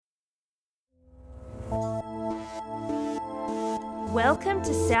Welcome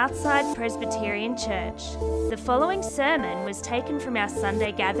to Southside Presbyterian Church. The following sermon was taken from our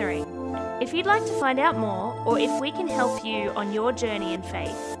Sunday gathering. If you'd like to find out more, or if we can help you on your journey in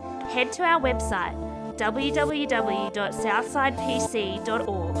faith, head to our website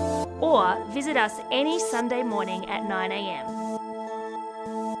www.southsidepc.org or visit us any Sunday morning at 9 a.m.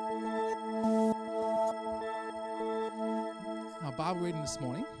 Our Bible reading this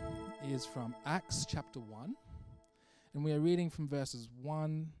morning is from Acts chapter 1, and we are reading from verses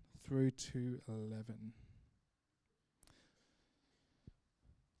 1 through to 11.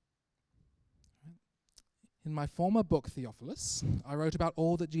 In my former book, Theophilus, I wrote about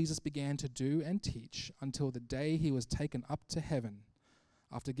all that Jesus began to do and teach until the day he was taken up to heaven,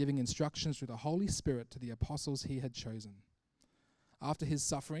 after giving instructions through the Holy Spirit to the apostles he had chosen. After his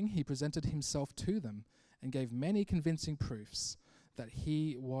suffering, he presented himself to them and gave many convincing proofs that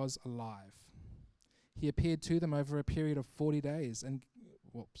he was alive. He appeared to them over a period of 40 days and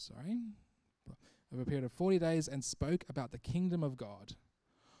spoke about the kingdom of God.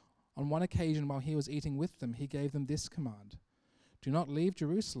 On one occasion, while he was eating with them, he gave them this command: "Do not leave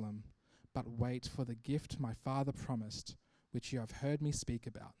Jerusalem, but wait for the gift my Father promised, which you have heard me speak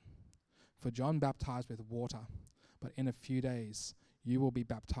about. For John baptized with water, but in a few days you will be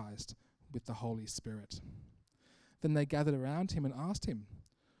baptized with the Holy Spirit." Then they gathered around him and asked him,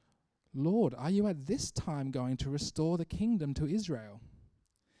 "Lord, are you at this time going to restore the kingdom to Israel?"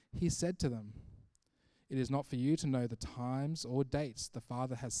 He said to them, "It is not for you to know the times or dates the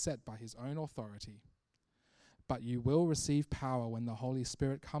Father has set by his own authority. But you will receive power when the Holy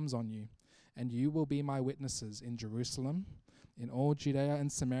Spirit comes on you, and you will be my witnesses in Jerusalem, in all Judea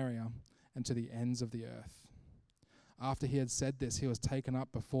and Samaria, and to the ends of the earth." After he had said this, he was taken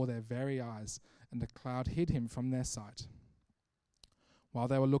up before their very eyes, and a cloud hid him from their sight. While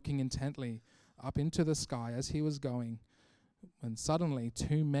they were looking intently up into the sky as he was going, when suddenly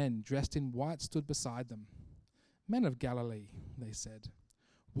 2 men dressed in white stood beside them. "Men of Galilee," they said,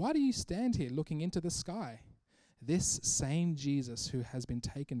 "why do you stand here looking into the sky? This same Jesus who has been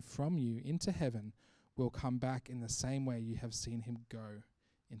taken from you into heaven will come back in the same way you have seen him go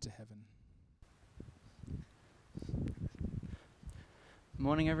into heaven."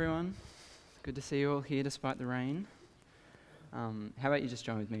 Morning, everyone. Good to see you all here despite the rain. How about you just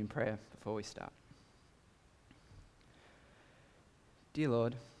join with me in prayer before we start? Dear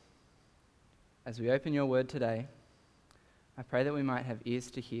Lord, as we open your word today, I pray that we might have ears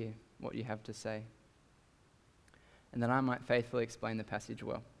to hear what you have to say, and that I might faithfully explain the passage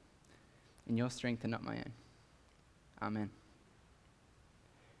well, in your strength and not my own. Amen.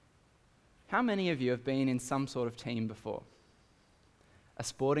 How many of you have been in some sort of team before? A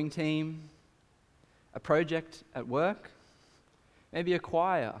sporting team, a project at work, maybe a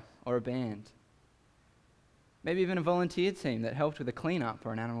choir or a band, maybe even a volunteer team that helped with a cleanup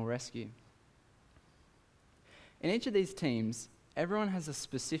or an animal rescue. In each of these teams, everyone has a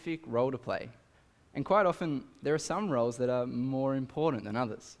specific role to play, and quite often there are some roles that are more important than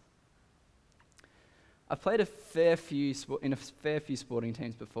others. I've played in a fair few sporting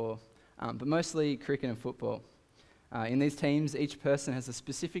teams before, but mostly cricket and football. In these teams, each person has a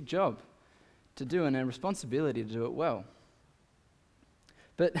specific job to do and a responsibility to do it well.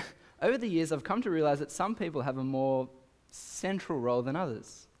 But over the years, I've come to realize that some people have a more central role than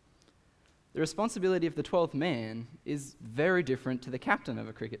others. The responsibility of the 12th man is very different to the captain of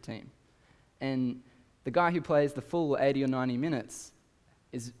a cricket team. And the guy who plays the full 80 or 90 minutes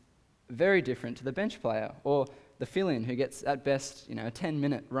is very different to the bench player, or the fill-in who gets, at best, a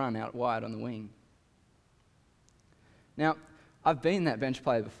 10-minute run out wide on the wing. Now, I've been that bench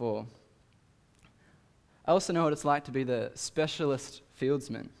player before. I also know what it's like to be the specialist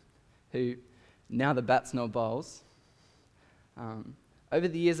fieldsman who, now the bats not bowls. Over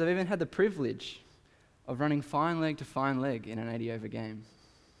the years, I've even had the privilege of running fine leg to fine leg in an 80-over game.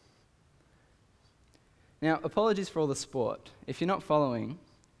 Now, apologies for all the sport. If you're not following,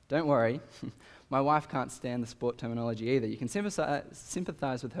 don't worry. My wife can't stand the sport terminology either. You can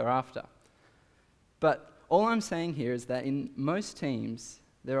sympathize with her after. But all I'm saying here is that in most teams,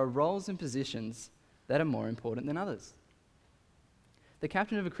 there are roles and positions that are more important than others. The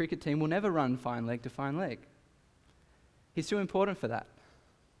captain of a cricket team will never run fine leg to fine leg. He's too important for that.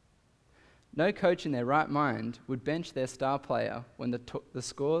 No coach in their right mind would bench their star player when the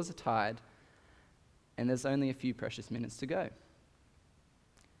scores are tied and there's only a few precious minutes to go.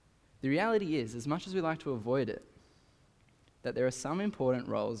 The reality is, as much as we like to avoid it, that there are some important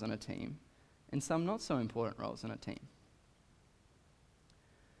roles on a team and some not so important roles on a team.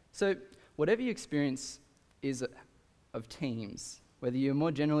 So, whatever your experience is of teams, whether you're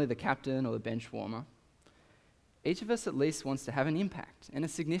more generally the captain or the bench warmer, Each of us at least wants to have an impact and a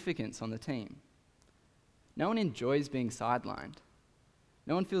significance on the team. No one enjoys being sidelined.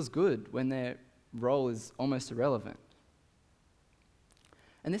 No one feels good when their role is almost irrelevant.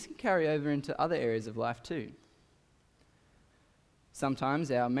 And this can carry over into other areas of life too.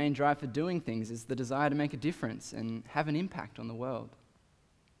 Sometimes our main drive for doing things is the desire to make a difference and have an impact on the world.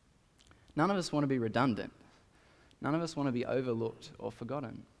 None of us want to be redundant. None of us want to be overlooked or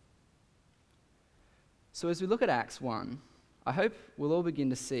forgotten. So as we look at Acts 1, I hope we'll all begin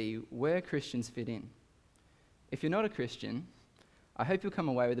to see where Christians fit in. If you're not a Christian, I hope you'll come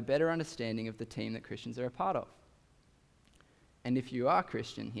away with a better understanding of the team that Christians are a part of. And if you are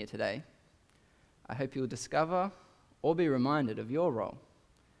Christian here today, I hope you'll discover or be reminded of your role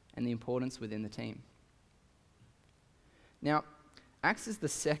and the importance within the team. Now, Acts is the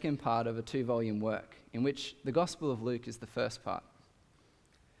second part of a 2-volume work, in which the Gospel of Luke is the first part.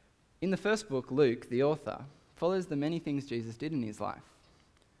 In the first book, Luke, the author, follows the many things Jesus did in his life,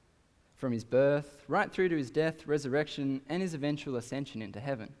 from his birth right through to his death, resurrection, and his eventual ascension into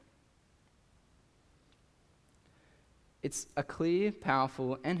heaven. It's a clear,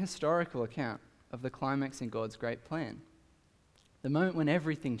 powerful, and historical account of the climax in God's great plan, the moment when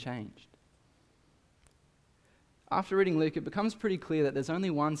everything changed. After reading Luke, it becomes pretty clear that there's only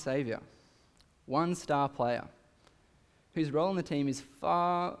one Saviour, one star player, whose role in the team is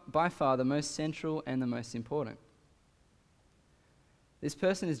by far the most central and the most important. This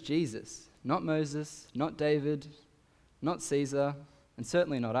person is Jesus, not Moses, not David, not Caesar, and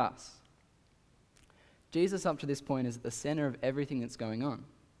certainly not us. Jesus, up to this point, is at the center of everything that's going on.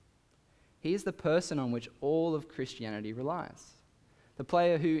 He is the person on which all of Christianity relies, the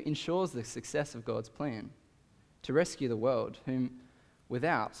player who ensures the success of God's plan to rescue the world, whom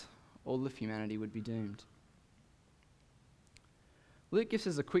without, all of humanity would be doomed. Luke gives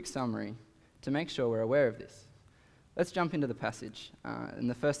us a quick summary to make sure we're aware of this. Let's jump into the passage in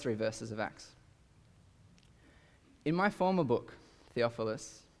the first 3 verses of Acts. In my former book,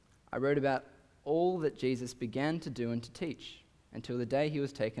 Theophilus, I wrote about all that Jesus began to do and to teach until the day he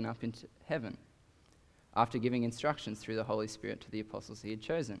was taken up into heaven, after giving instructions through the Holy Spirit to the apostles he had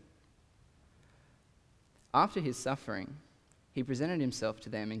chosen. After his suffering, he presented himself to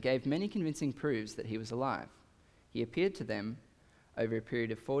them and gave many convincing proofs that he was alive. He appeared to them over a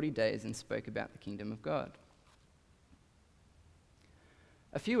period of 40 days and spoke about the kingdom of God.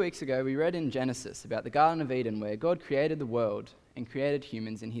 A few weeks ago, we read in Genesis about the Garden of Eden, where God created the world and created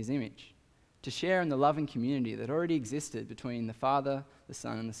humans in his image, to share in the loving community that already existed between the Father, the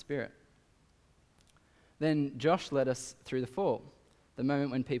Son, and the Spirit. Then Josh led us through the fall, the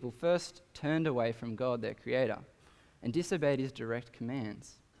moment when people first turned away from God, their Creator, and disobeyed his direct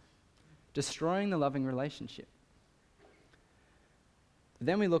commands, destroying the loving relationship.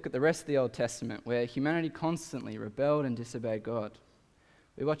 Then we look at the rest of the Old Testament, where humanity constantly rebelled and disobeyed God.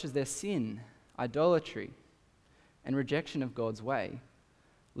 We watch as their sin, idolatry, and rejection of God's way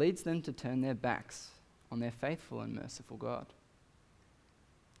leads them to turn their backs on their faithful and merciful God.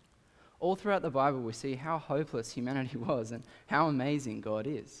 All throughout the Bible, we see how hopeless humanity was and how amazing God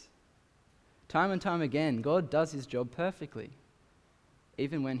is. Time and time again, God does his job perfectly,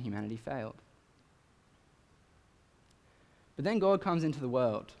 even when humanity failed. But then God comes into the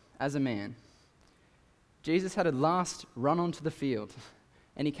world as a man. Jesus had at last run onto the field,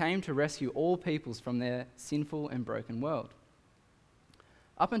 and he came to rescue all peoples from their sinful and broken world.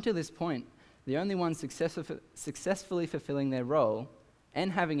 Up until this point, the only one successfully fulfilling their role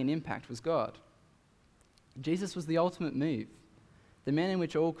and having an impact was God. Jesus was the ultimate move, the man in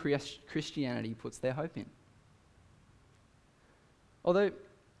which all Christianity puts their hope in. Although,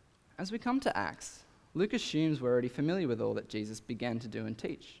 as we come to Acts, Luke assumes we're already familiar with all that Jesus began to do and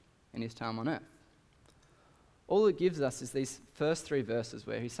teach in his time on earth. All it gives us is these first 3 verses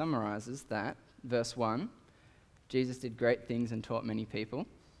where he summarizes that, verse 1, Jesus did great things and taught many people.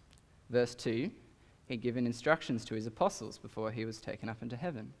 Verse 2, he'd given instructions to his apostles before he was taken up into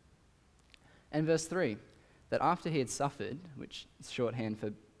heaven. And verse 3, that after he had suffered, which is shorthand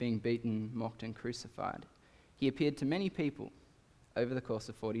for being beaten, mocked, and crucified, he appeared to many people over the course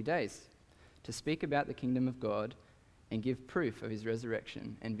of 40 days to speak about the kingdom of God and give proof of his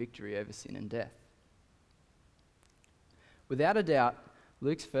resurrection and victory over sin and death. Without a doubt,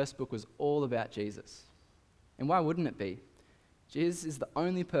 Luke's first book was all about Jesus. And why wouldn't it be? Jesus is the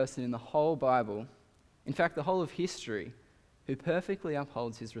only person in the whole Bible, in fact the whole of history, who perfectly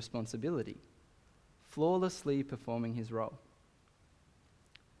upholds his responsibility, flawlessly performing his role.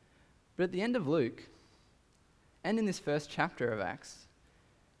 But at the end of Luke, and in this first chapter of Acts,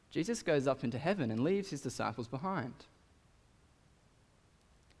 Jesus goes up into heaven and leaves his disciples behind.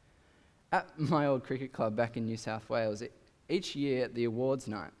 At my old cricket club back in New South Wales, each year at the awards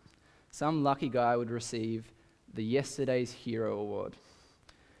night, some lucky guy would receive the Yesterday's Hero Award.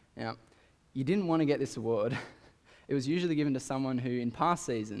 Now, you didn't want to get this award. It was usually given to someone who, in past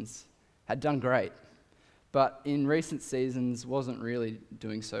seasons, had done great, but in recent seasons wasn't really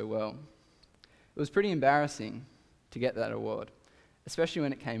doing so well. It was pretty embarrassing to get that award, especially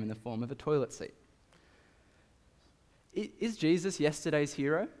when it came in the form of a toilet seat. Is Jesus yesterday's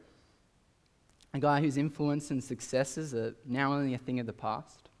hero? A guy whose influence and successes are now only a thing of the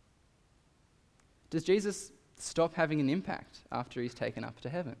past? Does Jesus stop having an impact after he's taken up to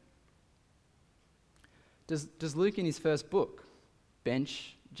heaven? Does Luke in his first book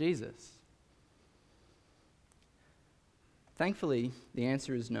bench Jesus? Thankfully, the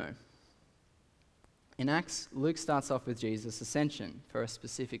answer is no. In Acts, Luke starts off with Jesus' ascension for a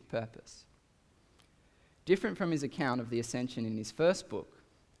specific purpose. Different from his account of the ascension in his first book,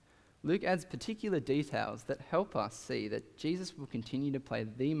 Luke adds particular details that help us see that Jesus will continue to play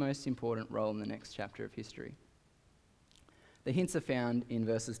the most important role in the next chapter of history. The hints are found in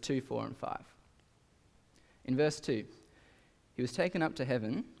verses 2, 4, and 5. In verse 2, he was taken up to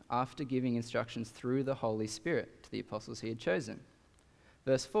heaven after giving instructions through the Holy Spirit to the apostles he had chosen.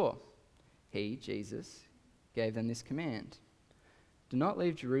 Verse 4, he, Jesus, gave them this command: do not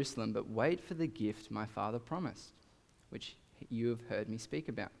leave Jerusalem, but wait for the gift my Father promised, which you have heard me speak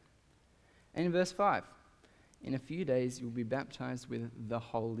about. And in verse 5, in a few days you will be baptized with the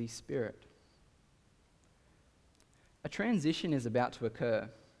Holy Spirit. A transition is about to occur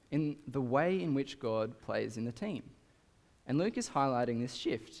in the way in which God plays in the team. And Luke is highlighting this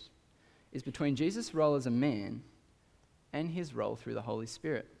shift is between Jesus' role as a man and his role through the Holy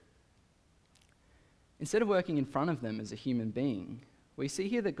Spirit. Instead of working in front of them as a human being, we see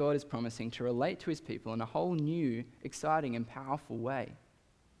here that God is promising to relate to his people in a whole new, exciting, and powerful way.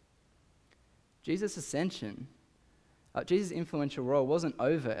 Jesus' ascension, Jesus' influential role wasn't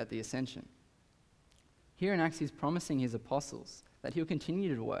over at the ascension. Here in Acts, he's promising his apostles that he'll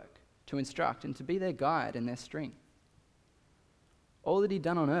continue to work, to instruct, and to be their guide and their strength. All that he'd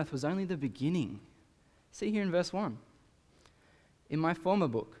done on earth was only the beginning. See here in verse 1. In my former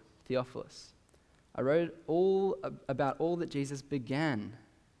book, Theophilus, I wrote about all that Jesus began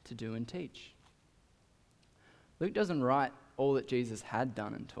to do and teach. Luke doesn't write all that Jesus had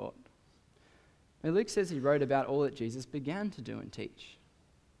done and taught. Luke says he wrote about all that Jesus began to do and teach.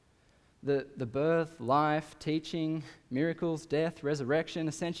 The birth, life, teaching, miracles, death, resurrection,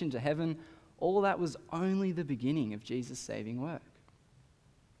 ascension to heaven, all that was only the beginning of Jesus' saving work.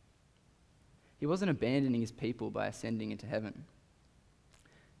 He wasn't abandoning his people by ascending into heaven.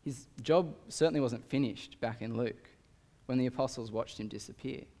 His job certainly wasn't finished back in Luke when the apostles watched him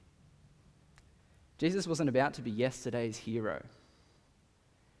disappear. Jesus wasn't about to be yesterday's hero.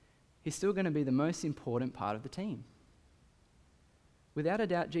 He's still going to be the most important part of the team. Without a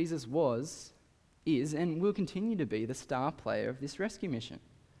doubt, Jesus is, and will continue to be the star player of this rescue mission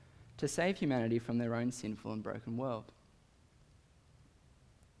to save humanity from their own sinful and broken world.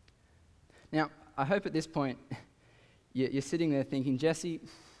 Now, I hope at this point you're sitting there thinking, Jesse,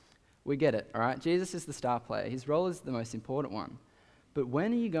 we get it, all right? Jesus is the star player. His role is the most important one. But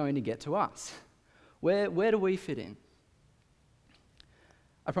when are you going to get to us? Where do we fit in?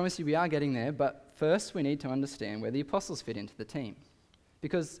 I promise you we are getting there, but first we need to understand where the apostles fit into the team.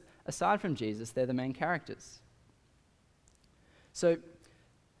 Because aside from Jesus, they're the main characters. So,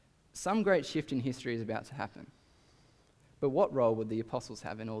 some great shift in history is about to happen. But what role would the apostles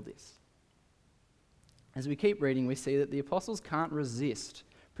have in all this? As we keep reading, we see that the apostles can't resist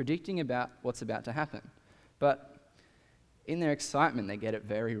predicting about what's about to happen. But in their excitement, they get it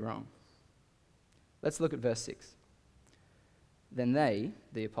very wrong. Let's look at verse 6. Then they,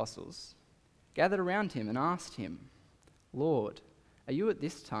 the apostles, gathered around him and asked him, Lord, are you at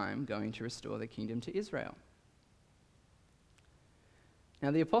this time going to restore the kingdom to Israel?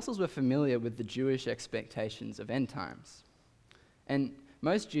 Now, the apostles were familiar with the Jewish expectations of end times. And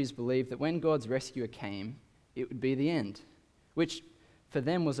most Jews believed that when God's rescuer came, it would be the end, which for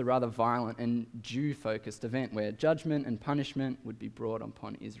them was a rather violent and Jew-focused event where judgment and punishment would be brought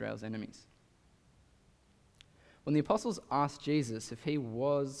upon Israel's enemies. When the apostles asked Jesus if he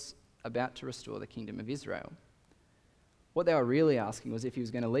was about to restore the kingdom of Israel, what they were really asking was if he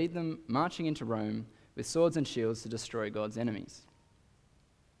was going to lead them marching into Rome with swords and shields to destroy God's enemies.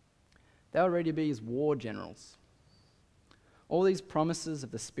 They were ready to be his war generals. All these promises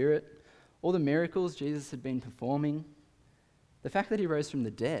of the Spirit, all the miracles Jesus had been performing, the fact that he rose from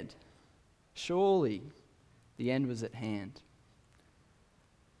the dead, surely the end was at hand.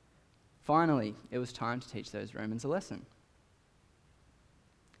 Finally, it was time to teach those Romans a lesson.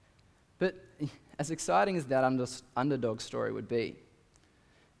 But as exciting as that underdog story would be,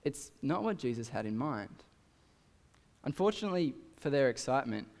 it's not what Jesus had in mind. Unfortunately for their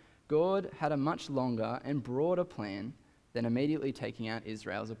excitement, God had a much longer and broader plan than immediately taking out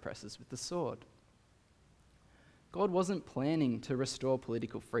Israel's oppressors with the sword. God wasn't planning to restore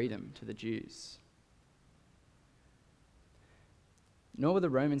political freedom to the Jews, nor were the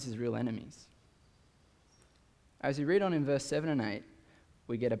Romans his real enemies. As we read on in verse 7 and 8,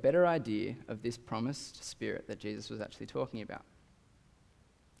 we get a better idea of this promised spirit that Jesus was actually talking about.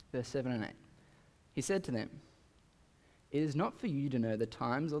 Verse 7 and 8. He said to them, "It is not for you to know the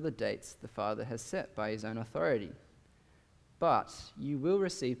times or the dates the Father has set by his own authority, but you will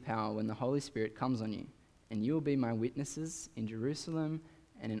receive power when the Holy Spirit comes on you, and you will be my witnesses in Jerusalem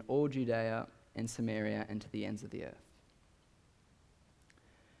and in all Judea and Samaria and to the ends of the earth."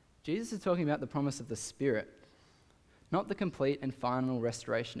 Jesus is talking about the promise of the Spirit, not the complete and final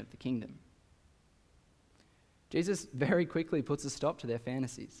restoration of the kingdom. Jesus very quickly puts a stop to their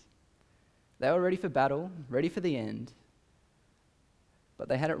fantasies. They were ready for battle, ready for the end, but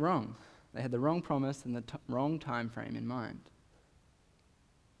they had it wrong. They had the wrong promise and the wrong time frame in mind.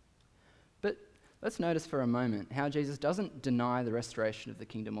 But let's notice for a moment how Jesus doesn't deny the restoration of the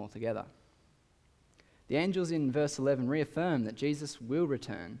kingdom altogether. The angels in verse 11 reaffirm that Jesus will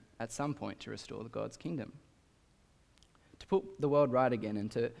return at some point to restore God's kingdom, to put the world right again and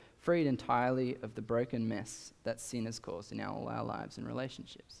to free it entirely of the broken mess that sin has caused in all our lives and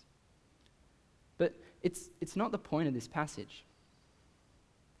relationships. But it's not the point of this passage.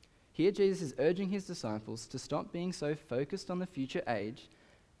 Here Jesus is urging his disciples to stop being so focused on the future age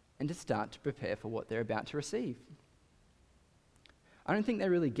and to start to prepare for what they're about to receive. I don't think they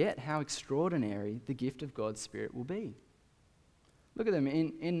really get how extraordinary the gift of God's Spirit will be. Look at them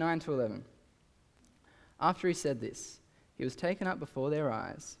in 9 to 11. After he said this, he was taken up before their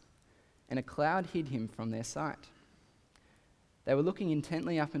eyes, and a cloud hid him from their sight. They were looking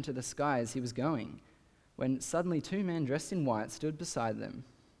intently up into the sky as he was going, when suddenly 2 men dressed in white stood beside them.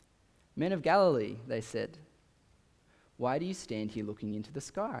 "Men of Galilee," they said, "why do you stand here looking into the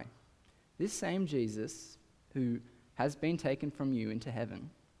sky? This same Jesus, who has been taken from you into heaven,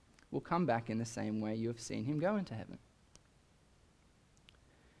 will come back in the same way you have seen him go into heaven."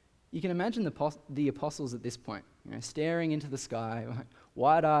 You can imagine the apostles at this point, staring into the sky,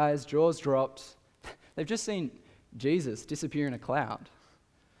 wide eyes, jaws dropped. They've just seen Jesus disappear in a cloud.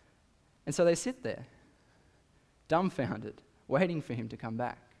 And so they sit there, dumbfounded, waiting for him to come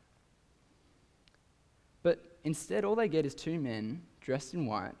back. But instead, all they get is 2 men dressed in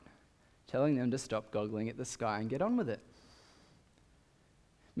white, telling them to stop goggling at the sky and get on with it.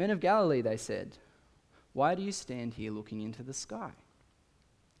 "Men of Galilee," they said, "why do you stand here looking into the sky?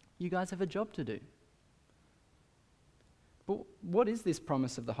 You guys have a job to do." But what is this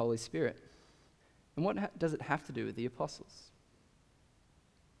promise of the Holy Spirit? And what does it have to do with the apostles?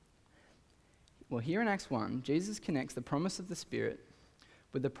 Well, here in Acts 1, Jesus connects the promise of the Spirit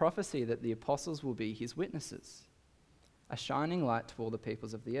with the prophecy that the apostles will be his witnesses, a shining light to all the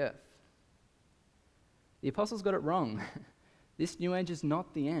peoples of the earth. The apostles got it wrong. This new age is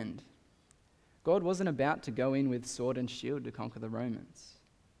not the end. God wasn't about to go in with sword and shield to conquer the Romans.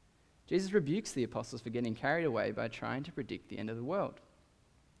 Jesus rebukes the apostles for getting carried away by trying to predict the end of the world,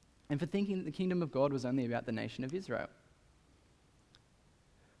 and for thinking that the kingdom of God was only about the nation of Israel.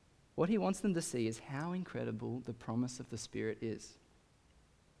 What he wants them to see is how incredible the promise of the Spirit is.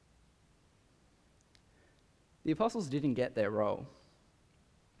 The apostles didn't get their role.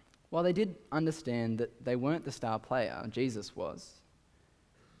 While they did understand that they weren't the star player, Jesus was,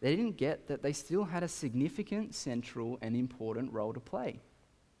 they didn't get that they still had a significant, central, and important role to play.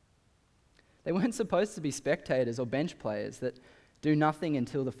 They weren't supposed to be spectators or bench players that do nothing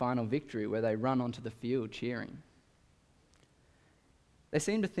until the final victory, where they run onto the field cheering. They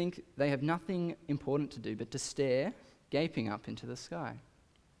seem to think they have nothing important to do but to stare, gaping up into the sky.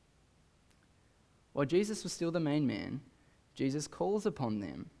 While Jesus was still the main man, Jesus calls upon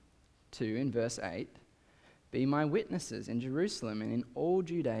them to, in verse 8, "Be my witnesses in Jerusalem and in all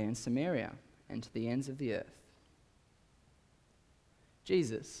Judea and Samaria and to the ends of the earth."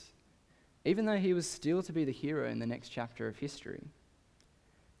 Jesus, even though he was still to be the hero in the next chapter of history,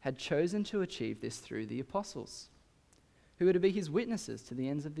 had chosen to achieve this through the apostles, who were to be his witnesses to the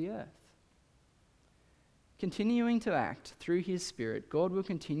ends of the earth. Continuing to act through his Spirit, God will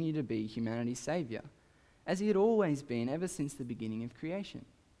continue to be humanity's saviour, as he had always been ever since the beginning of creation.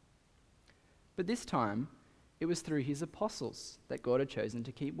 But this time, it was through his apostles that God had chosen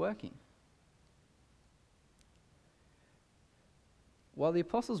to keep working. While the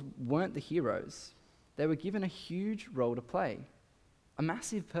apostles weren't the heroes, they were given a huge role to play, a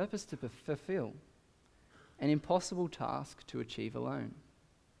massive purpose to fulfill, an impossible task to achieve alone.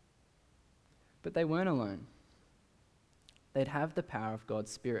 But they weren't alone. They'd have the power of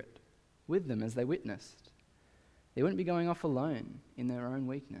God's Spirit with them as they witnessed. They wouldn't be going off alone in their own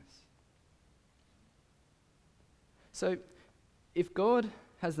weakness. So, if God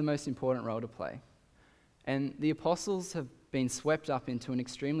has the most important role to play, and the apostles have been swept up into an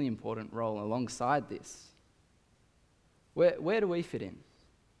extremely important role alongside this, where do we fit in?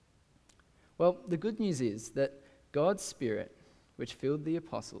 Well, the good news is that God's Spirit, which filled the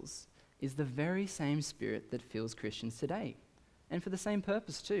apostles, is the very same Spirit that fills Christians today, and for the same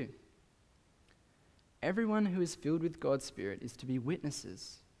purpose too. Everyone who is filled with God's Spirit is to be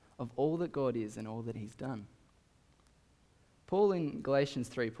witnesses of all that God is and all that He's done. Paul in Galatians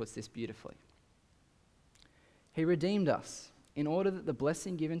 3 puts this beautifully. He redeemed us in order that the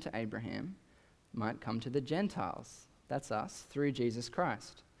blessing given to Abraham might come to the Gentiles, that's us, through Jesus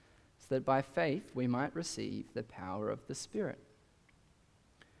Christ, so that by faith we might receive the power of the Spirit.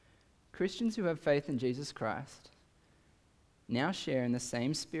 Christians who have faith in Jesus Christ now share in the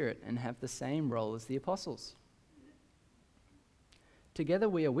same Spirit and have the same role as the apostles. Together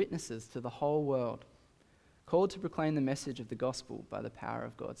we are witnesses to the whole world, called to proclaim the message of the gospel by the power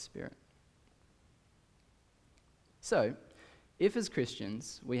of God's Spirit. So, if as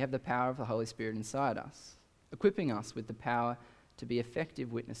Christians we have the power of the Holy Spirit inside us, equipping us with the power to be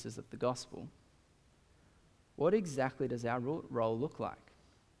effective witnesses of the gospel, what exactly does our role look like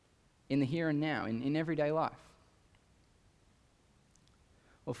in the here and now, in everyday life?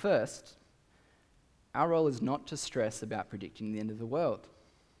 Well, first, our role is not to stress about predicting the end of the world,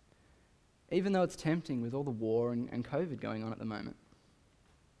 even though it's tempting with all the war and COVID going on at the moment.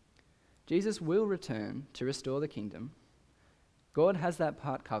 Jesus will return to restore the kingdom. God has that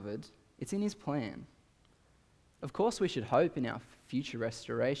part covered. It's in His plan. Of course, we should hope in our future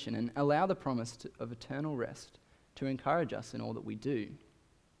restoration and allow the promise of eternal rest to encourage us in all that we do.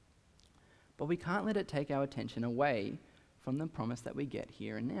 But we can't let it take our attention away from the promise that we get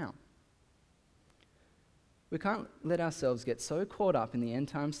here and now. We can't let ourselves get so caught up in the end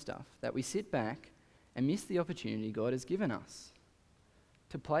time stuff that we sit back and miss the opportunity God has given us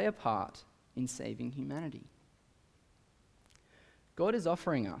to play a part in saving humanity. God is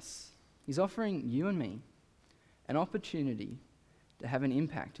offering us, He's offering you and me, an opportunity to have an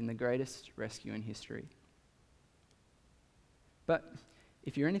impact in the greatest rescue in history. But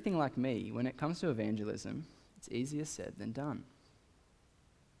if you're anything like me, when it comes to evangelism, it's easier said than done.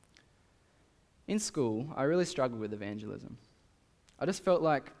 In school, I really struggled with evangelism. I just felt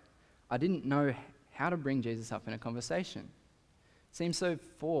like I didn't know how to bring Jesus up in a conversation. It seemed so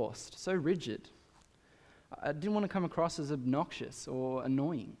forced, so rigid. I didn't want to come across as obnoxious or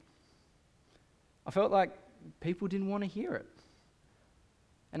annoying. I felt like people didn't want to hear it.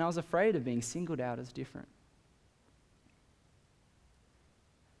 And I was afraid of being singled out as different.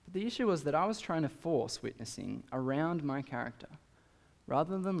 But the issue was that I was trying to force witnessing around my character,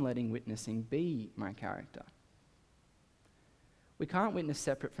 rather than letting witnessing be my character. We can't witness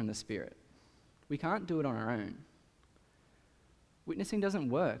separate from the Spirit. We can't do it on our own. Witnessing doesn't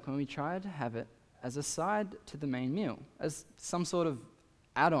work when we try to have it as a side to the main meal, as some sort of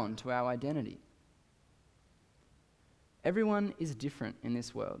add-on to our identity. Everyone is different in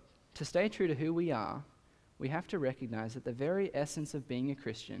this world. To stay true to who we are, we have to recognize that the very essence of being a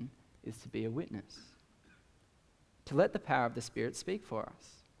Christian is to be a witness, to let the power of the Spirit speak for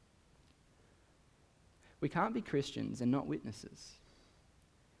us. We can't be Christians and not witnesses.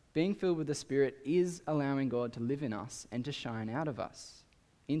 Being filled with the Spirit is allowing God to live in us and to shine out of us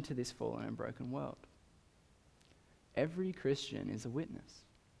into this fallen and broken world. Every Christian is a witness.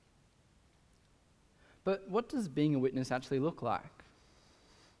 But what does being a witness actually look like?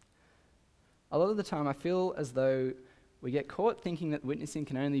 A lot of the time I feel as though we get caught thinking that witnessing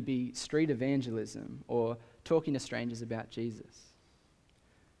can only be street evangelism or talking to strangers about Jesus.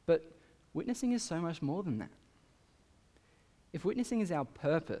 But witnessing is so much more than that. If witnessing is our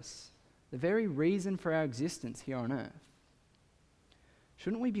purpose, the very reason for our existence here on earth,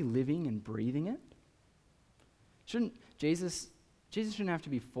 shouldn't we be living and breathing it? Jesus shouldn't have to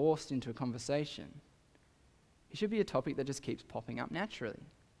be forced into a conversation. It should be a topic that just keeps popping up naturally.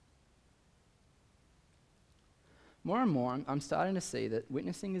 More and more, I'm starting to see that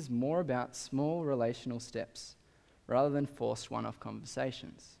witnessing is more about small relational steps rather than forced one-off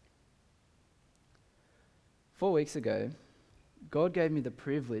conversations. 4 weeks ago, God gave me the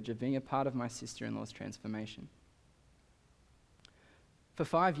privilege of being a part of my sister-in-law's transformation. For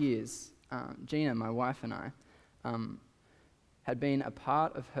 5 years, Gina, my wife, and I had been a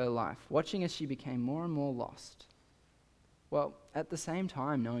part of her life, watching as she became more and more lost. Well, at the same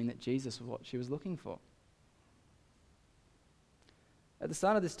time, knowing that Jesus was what she was looking for. At the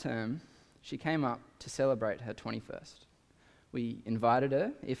start of this term, she came up to celebrate her 21st. We invited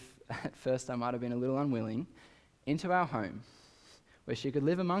her, if at first I might have been a little unwilling, into our home, where she could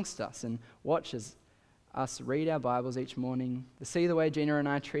live amongst us and watch us read our Bibles each morning, to see the way Gina and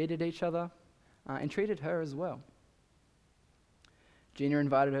I treated each other, and treated her as well. Gina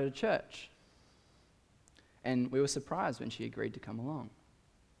invited her to church, and we were surprised when she agreed to come along.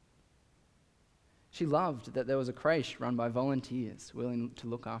 She loved that there was a creche run by volunteers willing to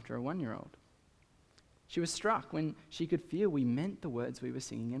look after a 1-year-old. She was struck when she could feel we meant the words we were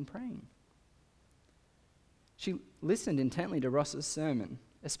singing and praying. She listened intently to Ross's sermon,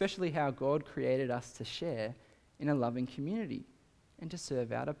 especially how God created us to share in a loving community and to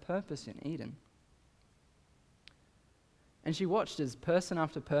serve out a purpose in Eden. And she watched as person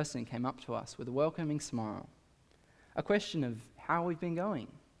after person came up to us with a welcoming smile, a question of how we've been going,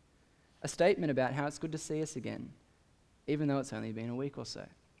 a statement about how it's good to see us again, even though it's only been a week or so.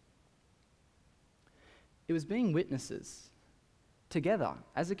 It was being witnesses, together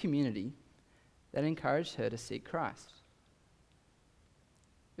as a community, that encouraged her to seek Christ.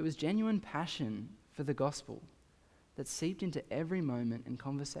 It was genuine passion for the gospel that seeped into every moment and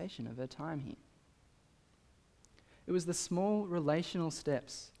conversation of her time here. It was the small relational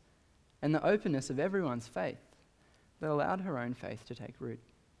steps and the openness of everyone's faith that allowed her own faith to take root.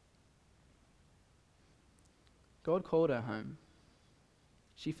 God called her home.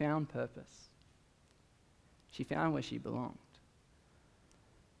 She found purpose. She found where she belonged.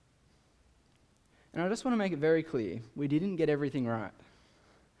 And I just want to make it very clear, we didn't get everything right.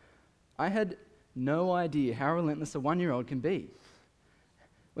 I had no idea how relentless a 1-year-old can be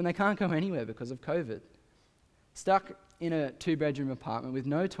when they can't go anywhere because of COVID. Stuck in a 2-bedroom apartment with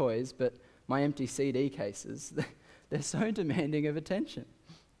no toys but my empty CD cases, they're so demanding of attention.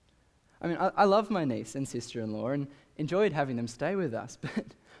 I mean, I love my niece and sister-in-law and enjoyed having them stay with us, but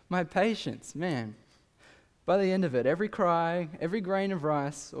my patience, man. By the end of it, every cry, every grain of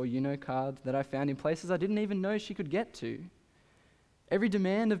rice or card that I found in places I didn't even know she could get to, every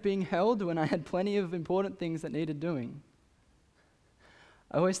demand of being held when I had plenty of important things that needed doing.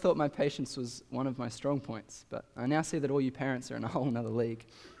 I always thought my patience was one of my strong points, but I now see that all you parents are in a whole nother league.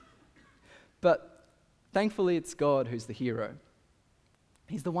 But thankfully it's God who's the hero.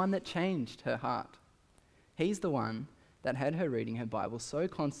 He's the one that changed her heart. He's the one that had her reading her Bible so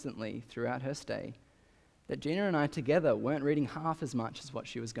constantly throughout her stay that Gina and I together weren't reading half as much as what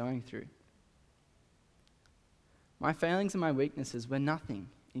she was going through. My failings and my weaknesses were nothing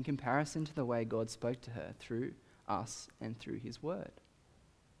in comparison to the way God spoke to her through us and through his word.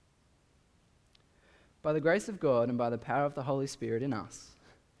 By the grace of God and by the power of the Holy Spirit in us,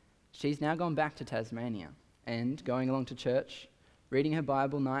 she's now gone back to Tasmania and going along to church, reading her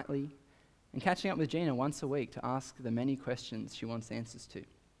Bible nightly, and catching up with Gina once a week to ask the many questions she wants answers to.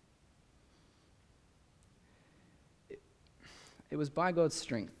 It was by God's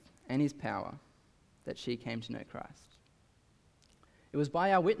strength and his power that she came to know Christ. It was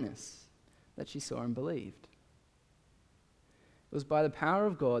by our witness that she saw and believed. It was by the power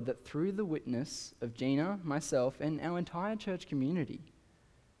of God that through the witness of Gina, myself, and our entire church community,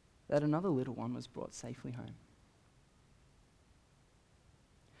 that another little one was brought safely home.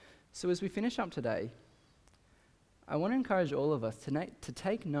 So as we finish up today, I want to encourage all of us to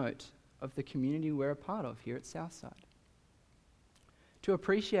take note of the community we're a part of here at Southside. To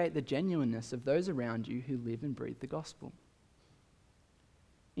appreciate the genuineness of those around you who live and breathe the gospel.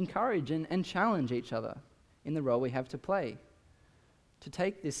 Encourage and challenge each other in the role we have to play. To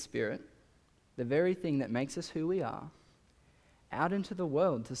take this spirit, the very thing that makes us who we are, out into the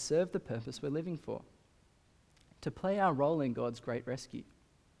world to serve the purpose we're living for. To play our role in God's great rescue.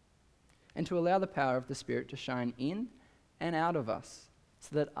 And to allow the power of the Spirit to shine in and out of us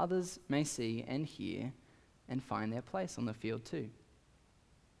so that others may see and hear and find their place on the field too.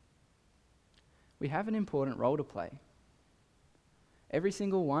 We have an important role to play. Every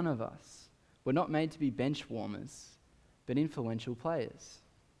single one of us were not made to be bench warmers, but influential players.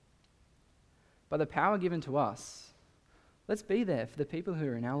 By the power given to us, let's be there for the people who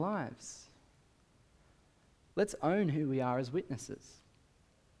are in our lives. Let's own who we are as witnesses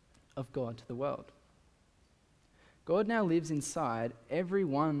of God to the world. God now lives inside every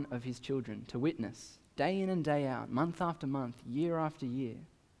one of his children to witness, day in and day out, month after month, year after year.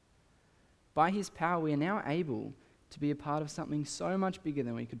 By his power, we are now able to be a part of something so much bigger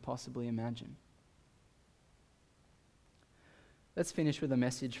than we could possibly imagine. Let's finish with a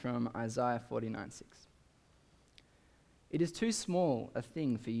message from Isaiah 49:6. It is too small a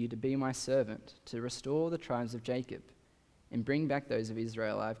thing for you to be my servant, to restore the tribes of Jacob, and bring back those of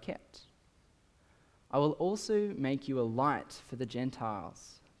Israel I have kept. I will also make you a light for the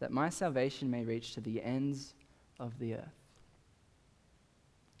Gentiles, that my salvation may reach to the ends of the earth.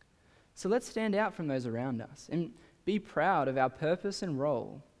 So let's stand out from those around us and be proud of our purpose and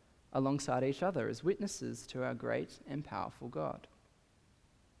role alongside each other as witnesses to our great and powerful God.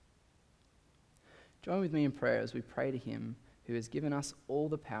 Join with me in prayer as we pray to him who has given us all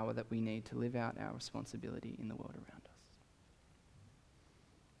the power that we need to live out our responsibility in the world around us.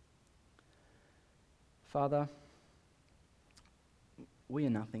 Father, we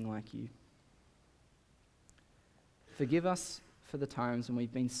are nothing like you. Forgive us for the times when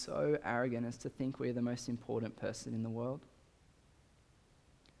we've been so arrogant as to think we're the most important person in the world.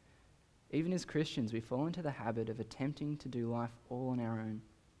 Even as Christians, we fall into the habit of attempting to do life all on our own.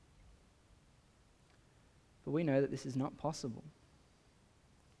 But we know that this is not possible.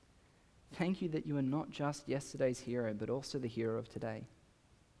 Thank you that you are not just yesterday's hero, but also the hero of today.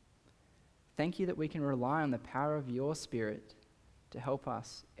 Thank you that we can rely on the power of your Spirit to help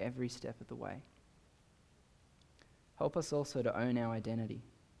us every step of the way. Help us also to own our identity,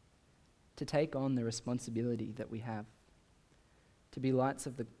 to take on the responsibility that we have, to be lights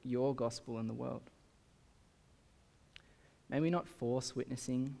of your gospel in the world. May we not force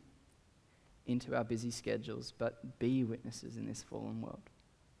witnessing into our busy schedules, but be witnesses in this fallen world.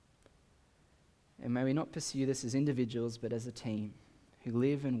 And may we not pursue this as individuals, but as a team who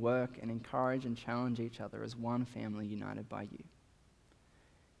live and work and encourage and challenge each other as one family united by you.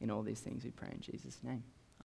 In all these things we pray in Jesus' name.